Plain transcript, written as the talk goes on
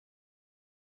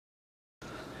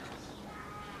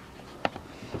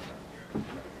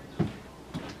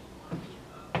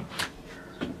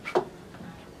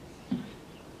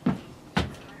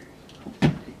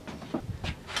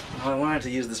I wanted to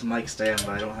use this mic stand, but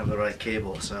I don't have the right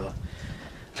cable, so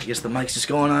I guess the mic's just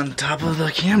going on top of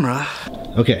the camera.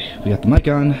 Okay, we got the mic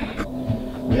on.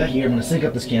 Yeah, here, I'm gonna sync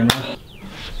up this camera.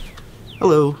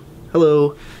 Hello,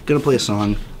 hello. Gonna play a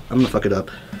song. I'm gonna fuck it up.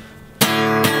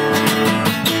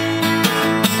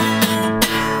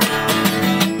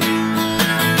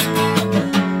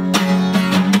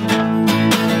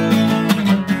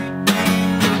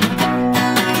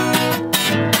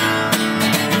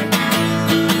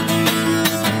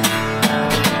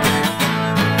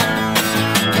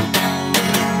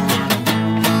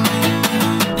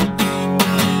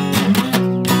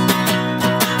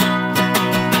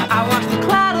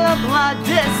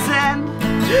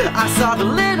 I saw the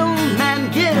little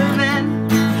man give in,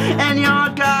 and your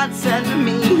God sent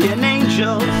me an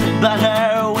angel, but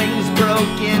her wings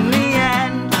broke in the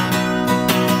end.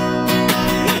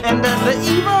 And as the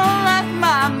evil left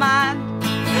my mind,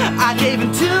 I gave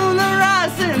into the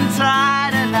rising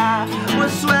tide, and I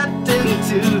was swept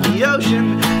into the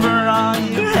ocean for all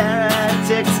you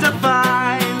heretics to find.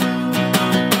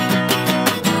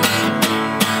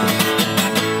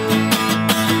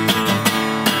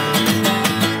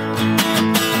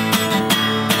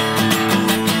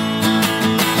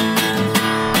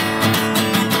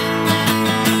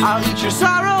 I'll eat your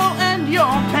sorrow and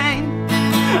your pain.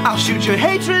 I'll shoot your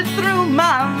hatred through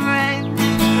my veins.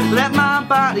 Let my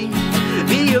body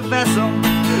be a vessel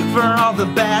for all the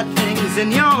bad things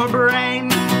in your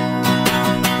brain.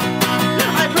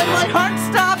 I pray my heart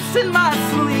stops in my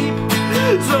sleep,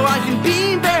 so I can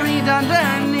be buried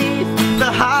underneath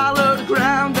the hallowed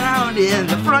ground down in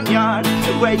the front yard,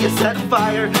 where you set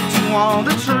fire to all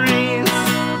the trees.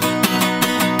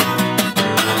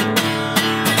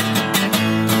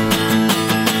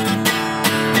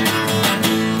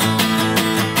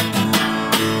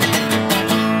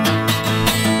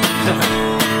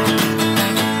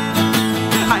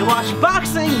 I watch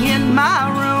boxing in my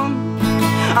room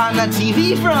on the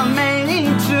TV from '82.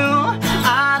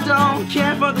 I don't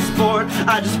care for the sport,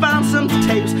 I just found some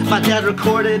tapes my dad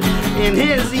recorded in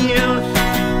his youth.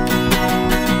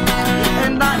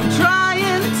 And I'm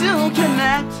trying to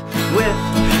connect with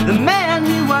the man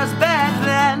he was back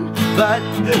then, but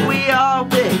we all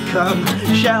become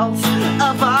shells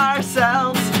of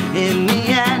ourselves in the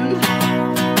end.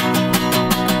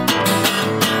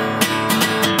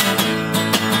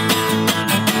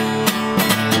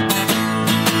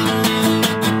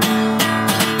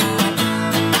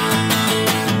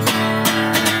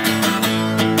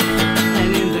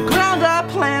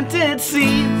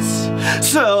 Seeds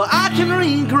so I can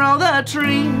regrow the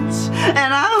trees,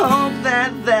 and I hope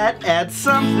that that adds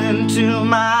something to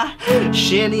my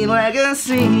shitty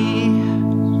legacy.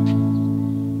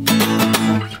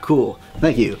 Cool.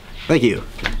 Thank you. Thank you.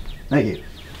 Thank you.